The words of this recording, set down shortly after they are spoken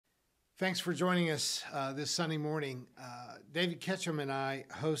Thanks for joining us this Sunday morning. David Ketchum and I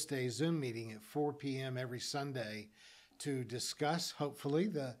host a Zoom meeting at 4 p.m. every Sunday to discuss, hopefully,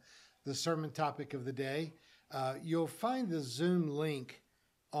 the sermon topic of the day. You'll find the Zoom link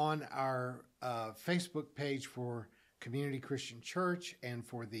on our Facebook page for Community Christian Church and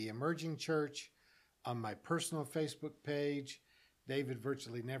for the Emerging Church, on my personal Facebook page. David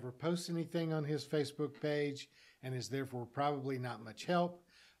virtually never posts anything on his Facebook page and is therefore probably not much help.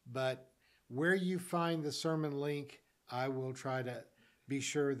 But where you find the sermon link, I will try to be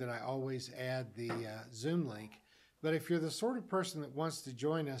sure that I always add the Zoom link. But if you're the sort of person that wants to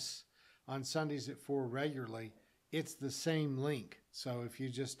join us on Sundays at 4 regularly, it's the same link. So if you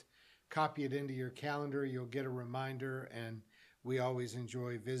just copy it into your calendar, you'll get a reminder, and we always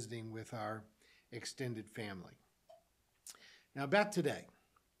enjoy visiting with our extended family. Now about today.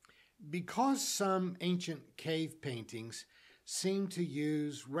 Because some ancient cave paintings seem to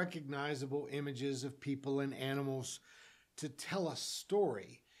use recognizable images of people and animals to tell a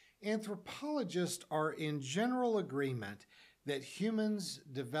story, anthropologists are in general agreement that humans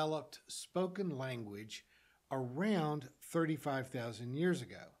developed spoken language around 35,000 years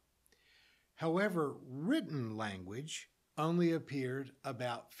ago. However, written language only appeared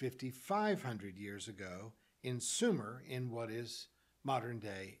about 5,500 years ago in Sumer, in what is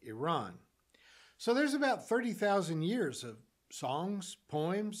modern-day Iran. So there's about 30,000 years of songs,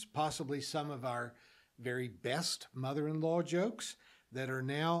 poems, possibly some of our very best mother-in-law jokes that are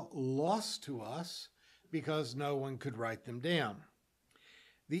now lost to us because no one could write them down.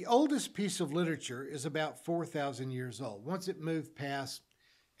 The oldest piece of literature is about 4,000 years old. Once it moved past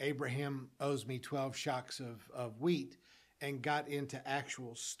Abraham owes me 12 shocks of wheat and got into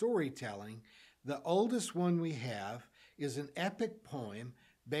actual storytelling, the oldest one we have is an epic poem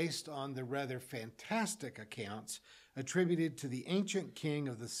based on the rather fantastic accounts attributed to the ancient king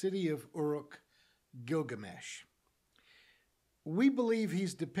of the city of Uruk, Gilgamesh. We believe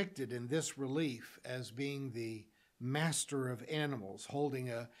he's depicted in this relief as being the master of animals, holding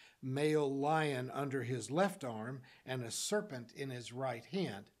a male lion under his left arm and a serpent in his right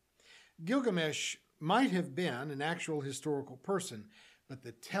hand. Gilgamesh might have been an actual historical person, but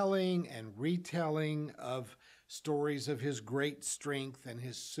the telling and retelling of stories of his great strength and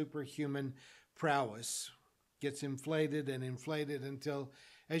his superhuman prowess gets inflated and inflated until,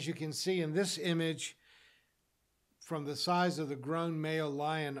 as you can see in this image, from the size of the grown male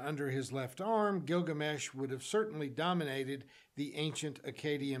lion under his left arm, Gilgamesh would have certainly dominated the ancient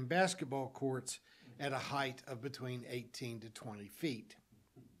Akkadian basketball courts at a height of between 18 to 20 feet.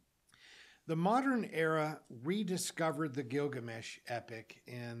 The modern era rediscovered the Gilgamesh Epic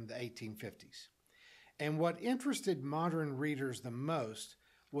in the 1850s. And what interested modern readers the most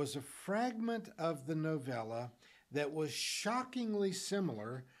was a fragment of the novella that was shockingly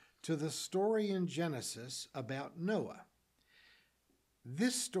similar to the story in Genesis about Noah.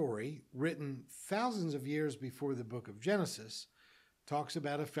 This story, written thousands of years before the book of Genesis, talks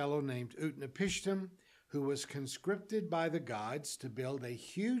about a fellow named Utnapishtim who was conscripted by the gods to build a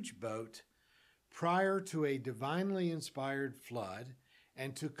huge boat prior to a divinely inspired flood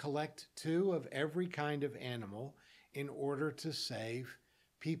and to collect 2 of every kind of animal in order to save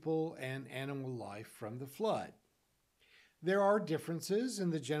people and animal life from the flood. There are differences in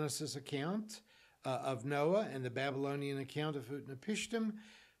the Genesis account of Noah and the Babylonian account of Utnapishtim,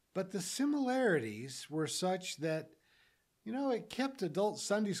 but the similarities were such that, it kept adult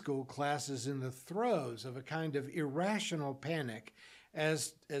Sunday school classes in the throes of a kind of irrational panic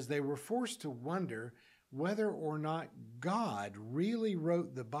as they were forced to wonder whether or not God really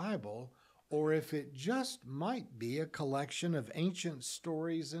wrote the Bible or if it just might be a collection of ancient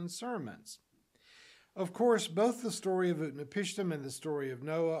stories and sermons. Of course, both the story of Utnapishtim and the story of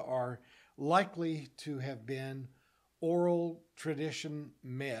Noah are likely to have been oral tradition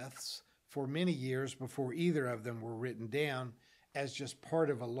myths for many years before either of them were written down as just part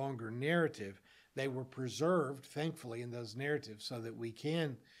of a longer narrative. They were preserved, thankfully, in those narratives so that we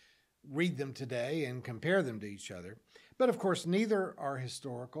can read them today and compare them to each other. But of course, neither are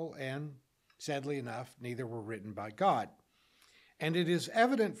historical, and sadly enough, neither were written by God. And it is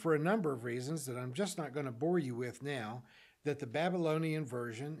evident for a number of reasons that I'm just not going to bore you with now that the Babylonian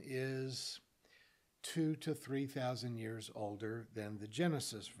version is 2,000 to 3,000 years older than the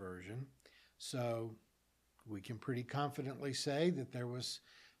Genesis version. So we can pretty confidently say that there was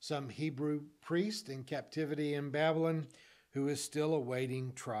some Hebrew priest in captivity in Babylon who is still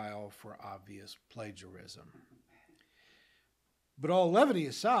awaiting trial for obvious plagiarism. But all levity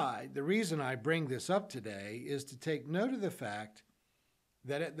aside, the reason I bring this up today is to take note of the fact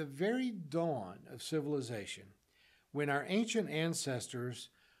that at the very dawn of civilization, when our ancient ancestors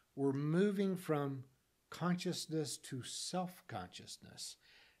were moving from consciousness to self-consciousness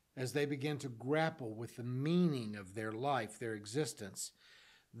as they began to grapple with the meaning of their life, their existence.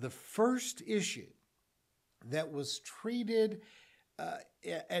 The first issue that was treated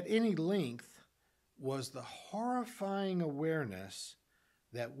at any length was the horrifying awareness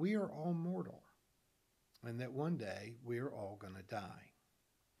that we are all mortal and that one day we are all going to die.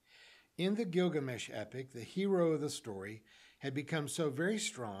 In the Gilgamesh Epic, the hero of the story had become so very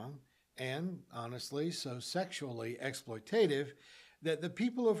strong and, honestly, so sexually exploitative that the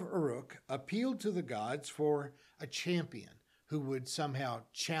people of Uruk appealed to the gods for a champion who would somehow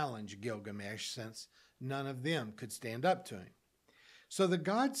challenge Gilgamesh, since none of them could stand up to him. So the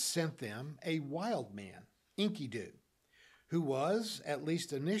gods sent them a wild man, Enkidu, who was, at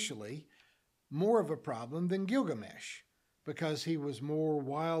least initially, more of a problem than Gilgamesh, because he was more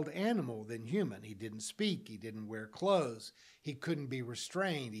wild animal than human. He didn't speak, he didn't wear clothes, he couldn't be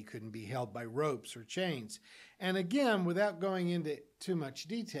restrained, he couldn't be held by ropes or chains. And again, without going into too much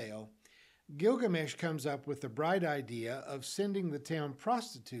detail, Gilgamesh comes up with the bright idea of sending the town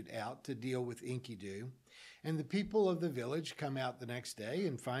prostitute out to deal with Enkidu, and the people of the village come out the next day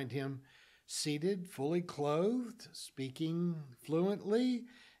and find him seated, fully clothed, speaking fluently,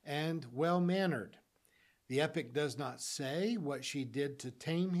 and well-mannered. The epic does not say what she did to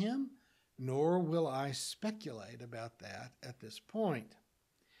tame him, nor will I speculate about that at this point.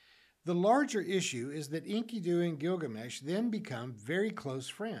 The larger issue is that Enkidu and Gilgamesh then become very close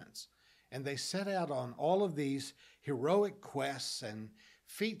friends, and they set out on all of these heroic quests and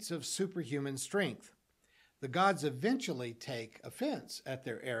feats of superhuman strength. The gods eventually take offense at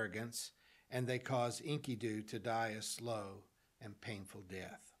their arrogance, and they cause Enkidu to die a slow and painful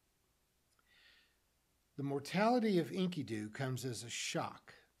death. The mortality of Enkidu comes as a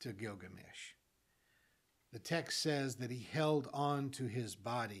shock to Gilgamesh. The text says that he held on to his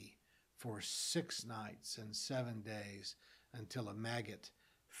body for 6 nights and 7 days until a maggot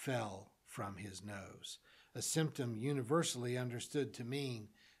fell from his nose, a symptom universally understood to mean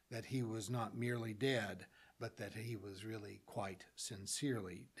that he was not merely dead, but that he was really quite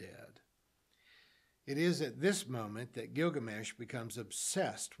sincerely dead. It is at this moment that Gilgamesh becomes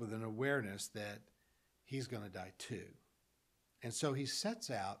obsessed with an awareness that he's going to die too. And so he sets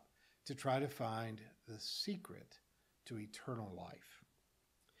out to try to find the secret to eternal life.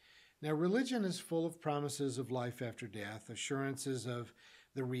 Now, religion is full of promises of life after death, assurances of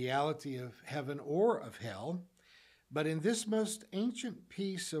the reality of heaven or of hell. But in this most ancient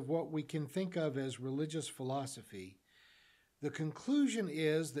piece of what we can think of as religious philosophy, the conclusion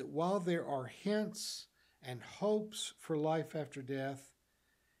is that while there are hints and hopes for life after death,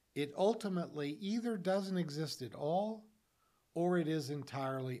 it ultimately either doesn't exist at all or it is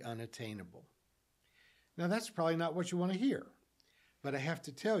entirely unattainable. Now, that's probably not what you want to hear, but I have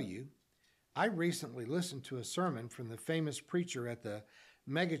to tell you, I recently listened to a sermon from the famous preacher at the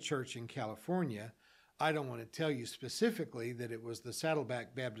megachurch in California. I don't want to tell you specifically that it was the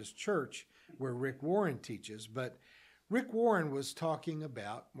Saddleback Baptist Church where Rick Warren teaches, but Rick Warren was talking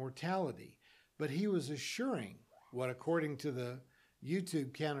about mortality, but he was assuring what, according to the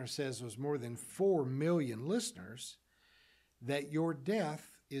YouTube counter says, was more than 4 million listeners, that your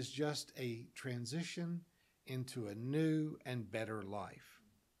death is just a transition into a new and better life.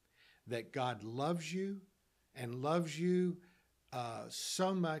 That God loves you and loves you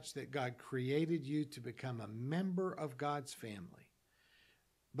so much that God created you to become a member of God's family.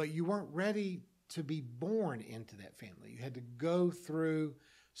 But you weren't ready to be born into that family. You had to go through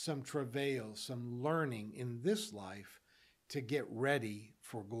some travail, some learning in this life to get ready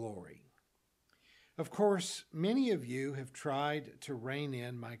for glory. Of course, many of you have tried to rein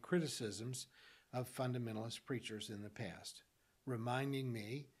in my criticisms of fundamentalist preachers in the past, reminding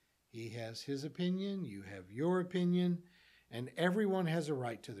me he has his opinion, you have your opinion, and everyone has a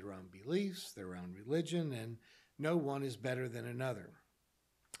right to their own beliefs, their own religion, and no one is better than another.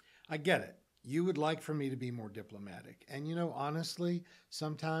 I get it. You would like for me to be more diplomatic. And honestly,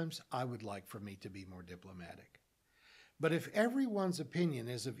 sometimes I would like for me to be more diplomatic. But if everyone's opinion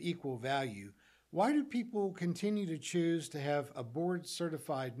is of equal value, why do people continue to choose to have a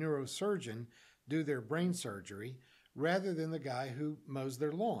board-certified neurosurgeon do their brain surgery rather than the guy who mows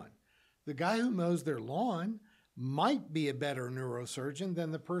their lawn? The guy who mows their lawn might be a better neurosurgeon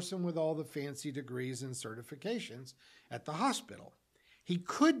than the person with all the fancy degrees and certifications at the hospital. He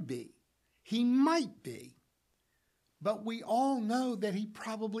could be. He might be. But we all know that he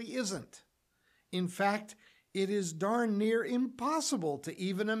probably isn't. In fact, it is darn near impossible to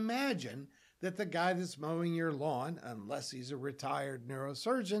even imagine that the guy that's mowing your lawn, unless he's a retired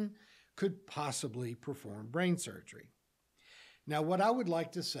neurosurgeon, could possibly perform brain surgery. Now, what I would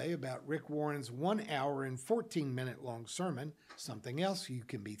like to say about Rick Warren's 1 hour and 14-minute long sermon, something else you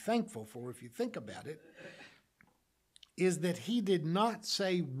can be thankful for if you think about it, is that he did not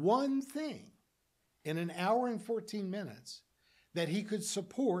say one thing in an hour and 14 minutes that he could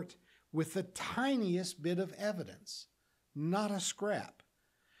support with the tiniest bit of evidence, not a scrap.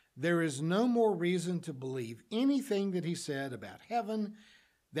 There is no more reason to believe anything that he said about heaven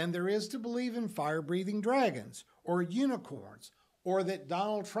than there is to believe in fire-breathing dragons or unicorns, or that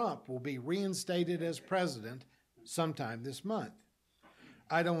Donald Trump will be reinstated as president sometime this month.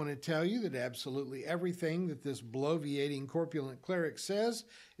 I don't want to tell you that absolutely everything that this bloviating corpulent cleric says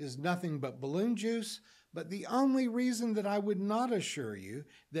is nothing but balloon juice, but the only reason that I would not assure you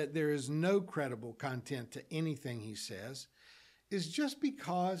that there is no credible content to anything he says is just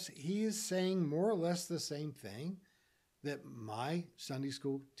because he is saying more or less the same thing that my Sunday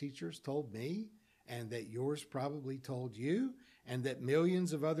school teachers told me, and that yours probably told you, and that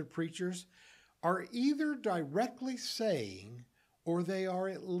millions of other preachers are either directly saying or they are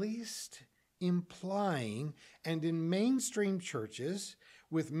at least implying, and in mainstream churches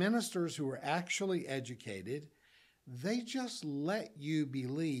with ministers who are actually educated, they just let you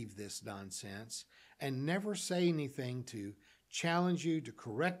believe this nonsense and never say anything to challenge you, to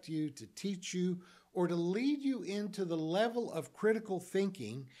correct you, to teach you, or to lead you into the level of critical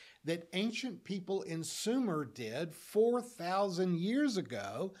thinking that ancient people in Sumer did 4,000 years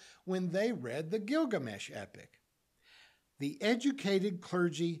ago when they read the Gilgamesh Epic. The educated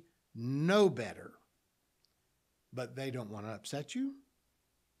clergy know better, but they don't want to upset you.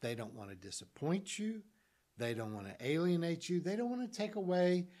 They don't want to disappoint you. They don't want to alienate you. They don't want to take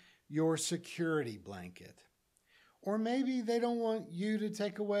away your security blanket. Or maybe they don't want you to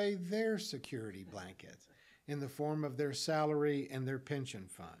take away their security blanket in the form of their salary and their pension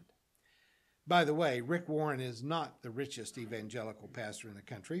fund. By the way, Rick Warren is not the richest evangelical pastor in the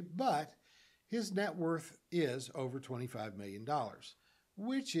country, but his net worth is over $25 million,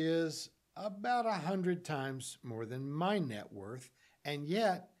 which is about 100 times more than my net worth, and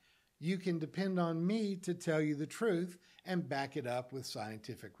yet you can depend on me to tell you the truth and back it up with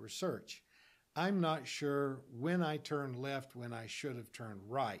scientific research. I'm not sure when I turned left when I should have turned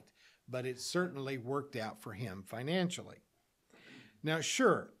right, but it certainly worked out for him financially. Now,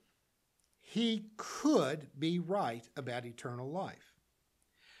 sure, he could be right about eternal life.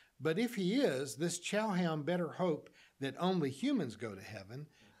 But if he is, this chowhound better hope that only humans go to heaven,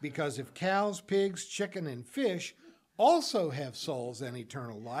 because if cows, pigs, chicken, and fish also have souls and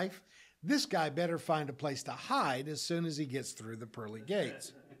eternal life, this guy better find a place to hide as soon as he gets through the pearly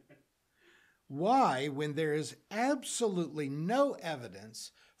gates. Why, when there is absolutely no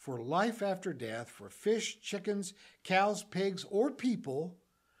evidence for life after death for fish, chickens, cows, pigs, or people,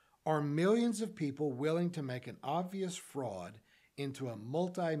 are millions of people willing to make an obvious fraud into a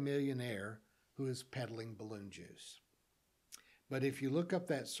multimillionaire who is peddling balloon juice? But if you look up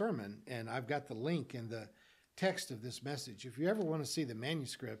that sermon, and I've got the link in the text of this message, if you ever want to see the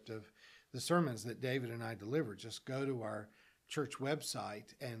manuscript of the sermons that David and I deliver, just go to our church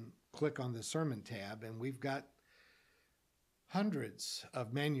website and click on the sermon tab, and we've got hundreds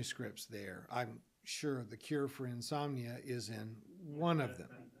of manuscripts there. I'm sure The Cure for Insomnia is in one of them.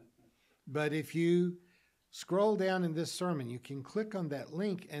 But if you scroll down in this sermon, you can click on that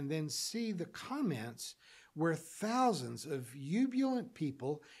link and then see the comments where thousands of jubilant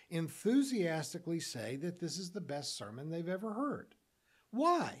people enthusiastically say that this is the best sermon they've ever heard.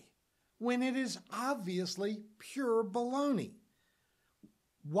 Why? When it is obviously pure baloney.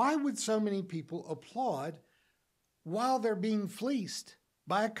 Why would so many people applaud while they're being fleeced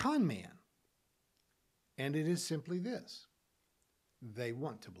by a con man? And it is simply this: they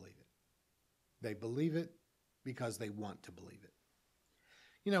want to believe it. They believe it because they want to believe it.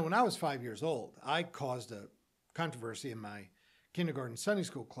 You know, when I was 5 years old, I caused a controversy in my kindergarten Sunday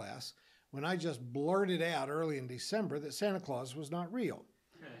school class when I just blurted out early in December that Santa Claus was not real.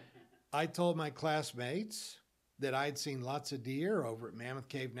 I told my classmates that I'd seen lots of deer over at Mammoth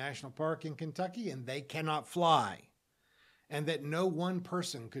Cave National Park in Kentucky, and they cannot fly, and that no one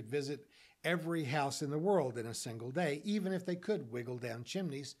person could visit every house in the world in a single day, even if they could wiggle down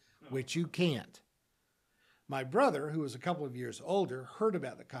chimneys, which you can't. My brother, who was a couple of years older, heard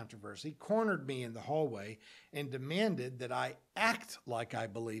about the controversy, cornered me in the hallway, and demanded that I act like I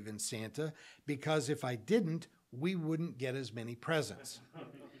believe in Santa, because if I didn't, we wouldn't get as many presents.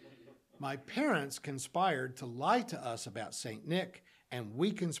 My parents conspired to lie to us about St. Nick, and we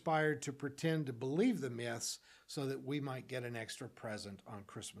conspired to pretend to believe the myths so that we might get an extra present on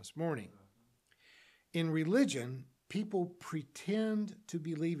Christmas morning. In religion, people pretend to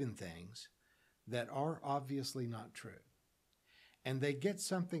believe in things that are obviously not true. and they get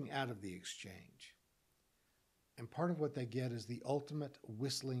something out of the exchange. And part of what they get is the ultimate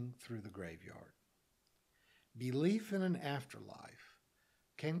whistling through the graveyard. Belief in an afterlife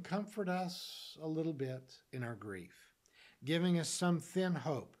can comfort us a little bit in our grief, giving us some thin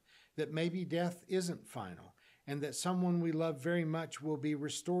hope that maybe death isn't final and that someone we love very much will be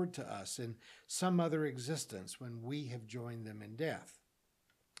restored to us in some other existence when we have joined them in death.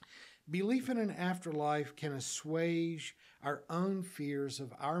 Belief in an afterlife can assuage our own fears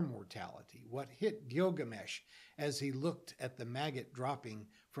of our mortality. What hit Gilgamesh as he looked at the maggot dropping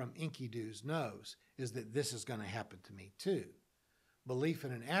from Enkidu's nose is that this is going to happen to me too. Belief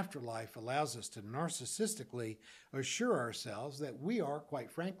in an afterlife allows us to narcissistically assure ourselves that we are,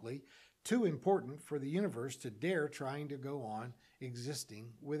 quite frankly, too important for the universe to dare trying to go on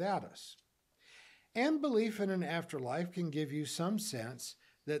existing without us. And belief in an afterlife can give you some sense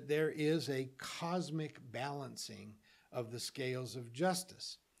that there is a cosmic balancing of the scales of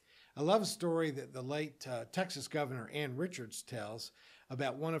justice. I love a story that the late Texas Governor Ann Richards tells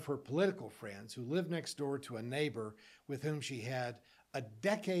about one of her political friends who lived next door to a neighbor with whom she had a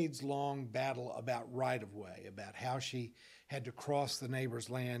decades-long battle about right-of-way, about how she had to cross the neighbor's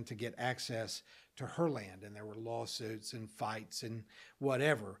land to get access to her land, and there were lawsuits and fights and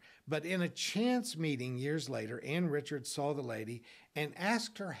whatever. But in a chance meeting years later, Ann Richards saw the lady and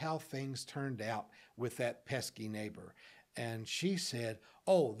asked her how things turned out with that pesky neighbor. And she said,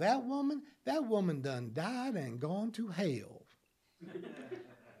 "Oh, that woman done died and gone to hell."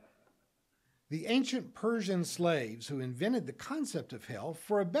 The ancient Persian slaves who invented the concept of hell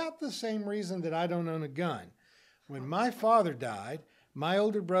for about the same reason that I don't own a gun. When my father died, my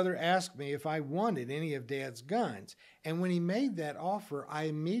older brother asked me if I wanted any of Dad's guns. And when he made that offer, I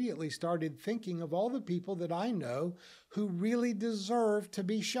immediately started thinking of all the people that I know who really deserve to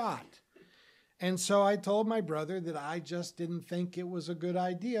be shot. And so I told my brother that I just didn't think it was a good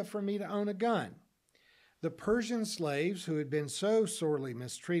idea for me to own a gun. The Persian slaves who had been so sorely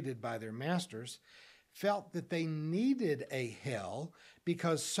mistreated by their masters felt that they needed a hell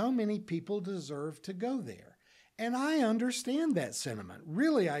because so many people deserved to go there. And I understand that sentiment.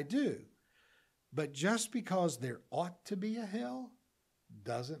 Really, I do. But just because there ought to be a hell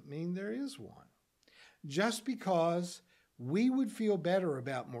doesn't mean there is one. Just because we would feel better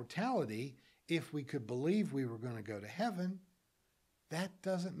about mortality if we could believe we were going to go to heaven, that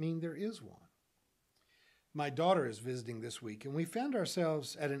doesn't mean there is one. My daughter is visiting this week, and we found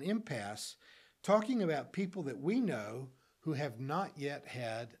ourselves at an impasse talking about people that we know who have not yet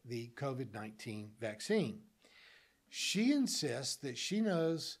had the COVID-19 vaccine. She insists that she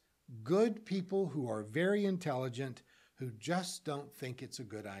knows good people who are very intelligent who just don't think it's a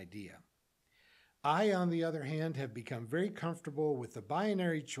good idea. I, on the other hand, have become very comfortable with the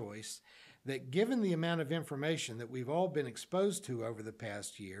binary choice that given the amount of information that we've all been exposed to over the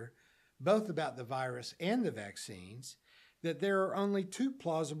past year, both about the virus and the vaccines, that there are only two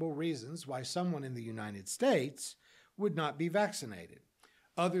plausible reasons why someone in the United States would not be vaccinated,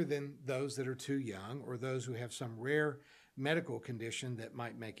 other than those that are too young or those who have some rare medical condition that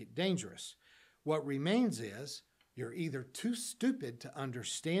might make it dangerous. What remains is you're either too stupid to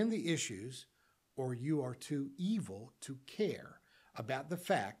understand the issues or you are too evil to care about the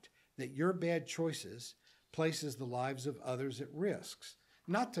fact that your bad choices places the lives of others at risks.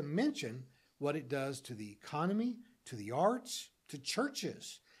 Not to mention what it does to the economy, to the arts, to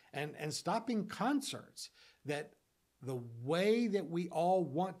churches, and stopping concerts, that the way that we all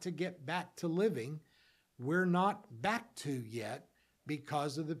want to get back to living, we're not back to yet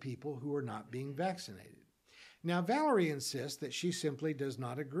because of the people who are not being vaccinated. Now, Valerie insists that she simply does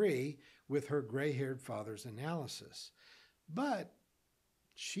not agree with her gray-haired father's analysis, but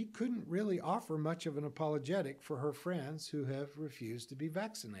she couldn't really offer much of an apologetic for her friends who have refused to be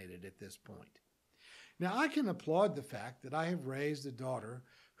vaccinated at this point. Now, I can applaud the fact that I have raised a daughter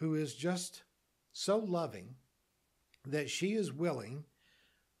who is just so loving that she is willing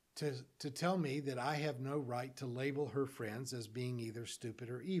to tell me that I have no right to label her friends as being either stupid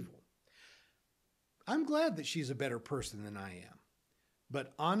or evil. I'm glad that she's a better person than I am,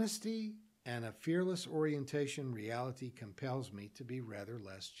 but honesty and a fearless orientation reality compels me to be rather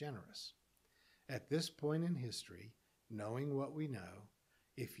less generous. At this point in history, knowing what we know,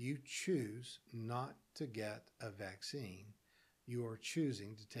 if you choose not to get a vaccine, you are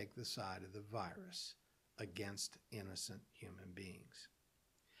choosing to take the side of the virus against innocent human beings.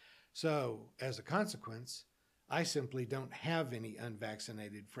 So, as a consequence, I simply don't have any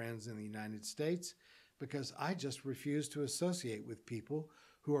unvaccinated friends in the United States because I just refuse to associate with people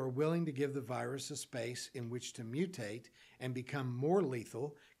who are willing to give the virus a space in which to mutate and become more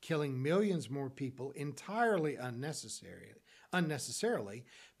lethal, killing millions more people entirely unnecessarily,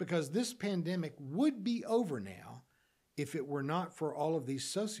 because this pandemic would be over now if it were not for all of these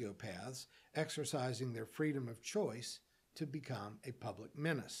sociopaths exercising their freedom of choice to become a public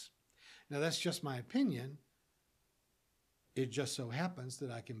menace. Now, that's just my opinion. It just so happens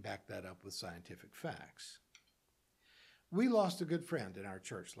that I can back that up with scientific facts. We lost a good friend in our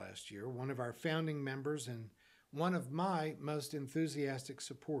church last year, one of our founding members and one of my most enthusiastic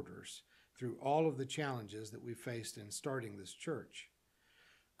supporters through all of the challenges that we faced in starting this church.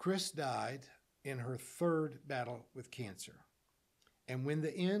 Chris died in her third battle with cancer. And when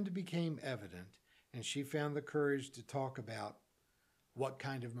the end became evident and she found the courage to talk about what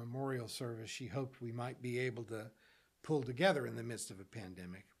kind of memorial service she hoped we might be able to pull together in the midst of a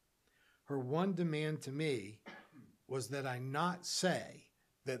pandemic, her one demand to me was that I not say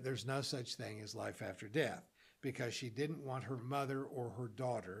that there's no such thing as life after death, because she didn't want her mother or her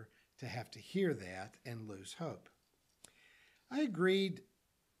daughter to have to hear that and lose hope. I agreed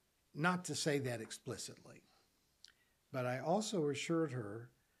not to say that explicitly, but I also assured her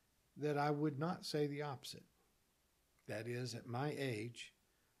that I would not say the opposite. That is, at my age,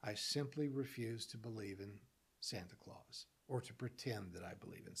 I simply refuse to believe in Santa Claus or to pretend that I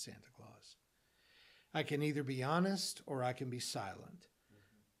believe in Santa Claus. I can either be honest or I can be silent,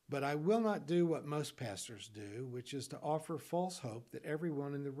 but I will not do what most pastors do, which is to offer false hope that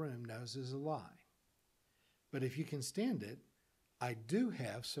everyone in the room knows is a lie. But if you can stand it, I do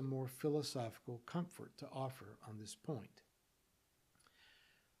have some more philosophical comfort to offer on this point.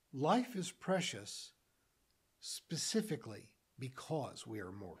 Life is precious specifically because we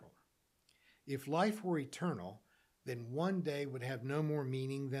are mortal. If life were eternal, then one day would have no more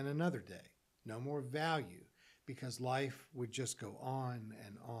meaning than another day, no more value, because life would just go on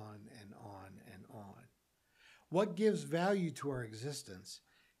and on and on and on. What gives value to our existence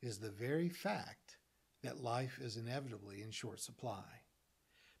is the very fact that life is inevitably in short supply.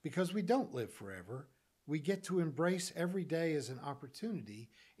 Because we don't live forever, we get to embrace every day as an opportunity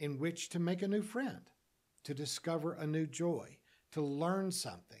in which to make a new friend, to discover a new joy, to learn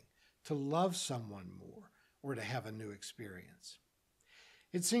something, to love someone more, or to have a new experience.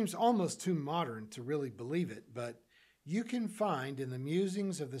 It seems almost too modern to really believe it, but you can find in the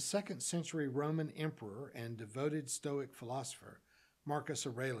musings of the 2nd century Roman emperor and devoted Stoic philosopher, Marcus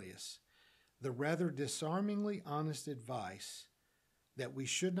Aurelius, the rather disarmingly honest advice that we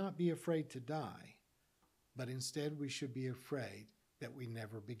should not be afraid to die, but instead we should be afraid that we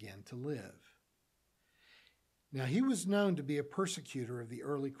never begin to live. Now, he was known to be a persecutor of the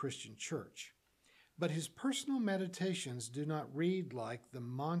early Christian church, but his personal meditations do not read like the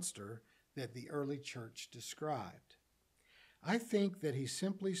monster that the early church described. I think that he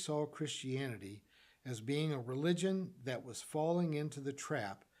simply saw Christianity as being a religion that was falling into the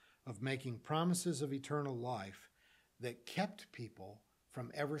trap of making promises of eternal life that kept people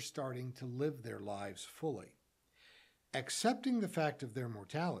from ever starting to live their lives fully. Accepting the fact of their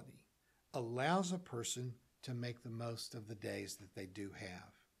mortality allows a person to make the most of the days that they do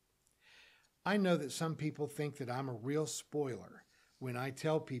have. I know that some people think that I'm a real spoiler when I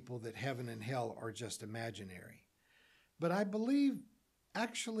tell people that heaven and hell are just imaginary. But I believe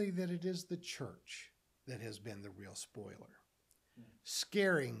actually that it is the church that has been the real spoiler.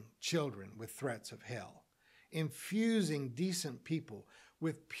 Scaring children with threats of hell, infusing decent people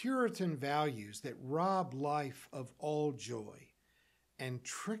with Puritan values that rob life of all joy, and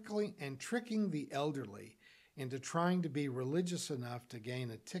tricking the elderly into trying to be religious enough to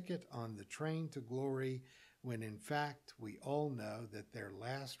gain a ticket on the train to glory, when in fact we all know that their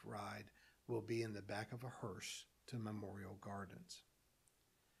last ride will be in the back of a hearse to Memorial Gardens.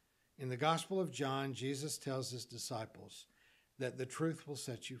 In the Gospel of John, Jesus tells his disciples that the truth will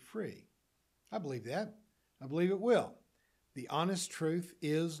set you free. I believe that. I believe it will. The honest truth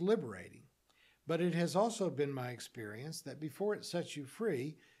is liberating. But it has also been my experience that before it sets you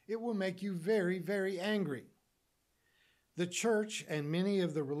free, it will make you very, very angry. The church and many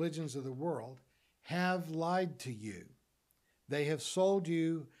of the religions of the world have lied to you. They have sold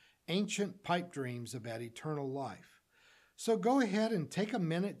you ancient pipe dreams about eternal life. So go ahead and take a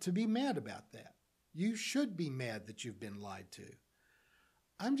minute to be mad about that. You should be mad that you've been lied to.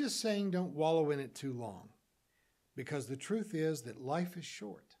 I'm just saying don't wallow in it too long, because the truth is that life is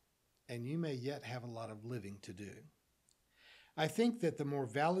short, and you may yet have a lot of living to do. I think that the more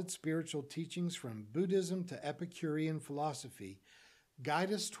valid spiritual teachings from Buddhism to Epicurean philosophy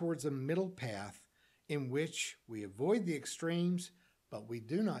guide us towards a middle path in which we avoid the extremes, but we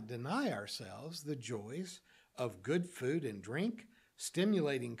do not deny ourselves the joys of good food and drink,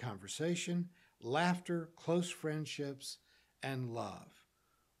 stimulating conversation, laughter, close friendships, and love.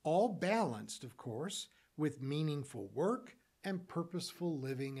 All balanced, of course, with meaningful work, and purposeful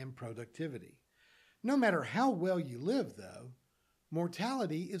living and productivity. No matter how well you live, though,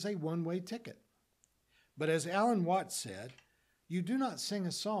 mortality is a one-way ticket. But as Alan Watts said, you do not sing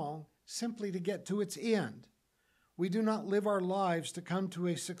a song simply to get to its end. We do not live our lives to come to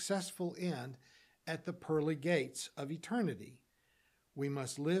a successful end at the pearly gates of eternity. We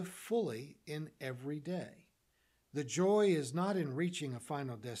must live fully in every day. The joy is not in reaching a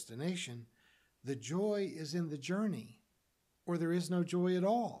final destination. The joy is in the journey, or there is no joy at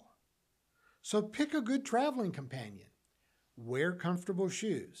all. So pick a good traveling companion, wear comfortable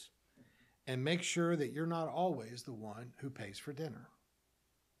shoes, and make sure that you're not always the one who pays for dinner.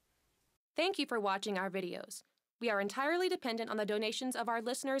 Thank you for watching our videos. We are entirely dependent on the donations of our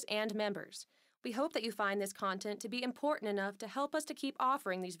listeners and members. We hope that you find this content to be important enough to help us to keep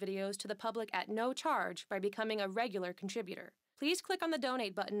offering these videos to the public at no charge by becoming a regular contributor. Please click on the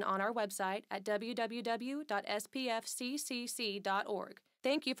donate button on our website at www.spfccc.org.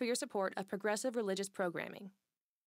 Thank you for your support of progressive religious programming.